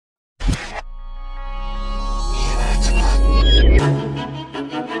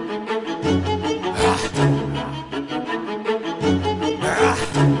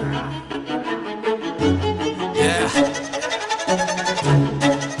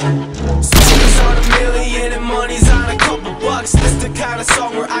kind of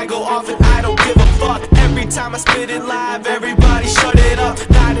song where I go off and I don't give a fuck. Every time I spit it live, everybody shut it up.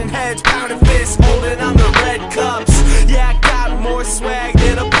 Nodding heads, pounding fists, holding on the red cups. Yeah, I got more swag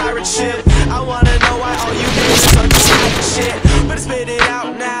than a pirate ship. I wanna know why all you niggas are just talking shit. But spit it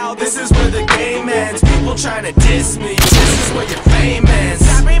out now, this is where the game ends. People trying to diss me, this is where your fame ends.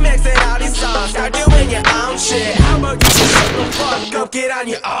 Stop remixing all these songs, start doing your own shit. How about you just shut the fuck up, get on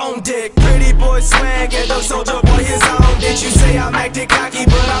your own dick. Pretty boy swag and the soldier boy his own. Did you say I'm acting cocky,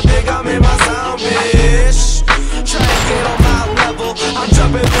 but I think I'm in my zone, bitch. Try to get on my level, I'm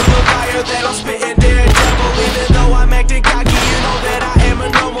jumping through the fire, then I'm spitting daredevil. Even though I'm acting cocky, you know that I am a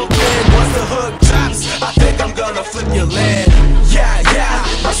normal kid. Once the hook drops, I think I'm gonna flip your lid. Yeah, yeah,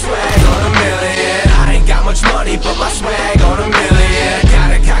 my swag on a million. I ain't got much money, but my swag on a million.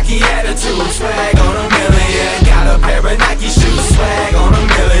 Got a cocky attitude, swag on a million. Got a pair of Nike shoes, swag on a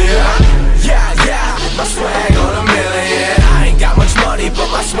million. Yeah, yeah, my swag on a million. I ain't got much money, but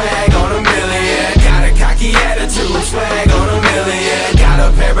my swag on a million. Got a cocky attitude, swag on a million. Got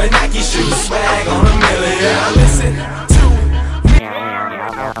a pair of Nike shoes, swag on a million. Now listen to me.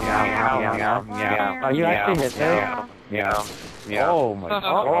 Are you actually hit there? Yeah. Oh my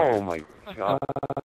god.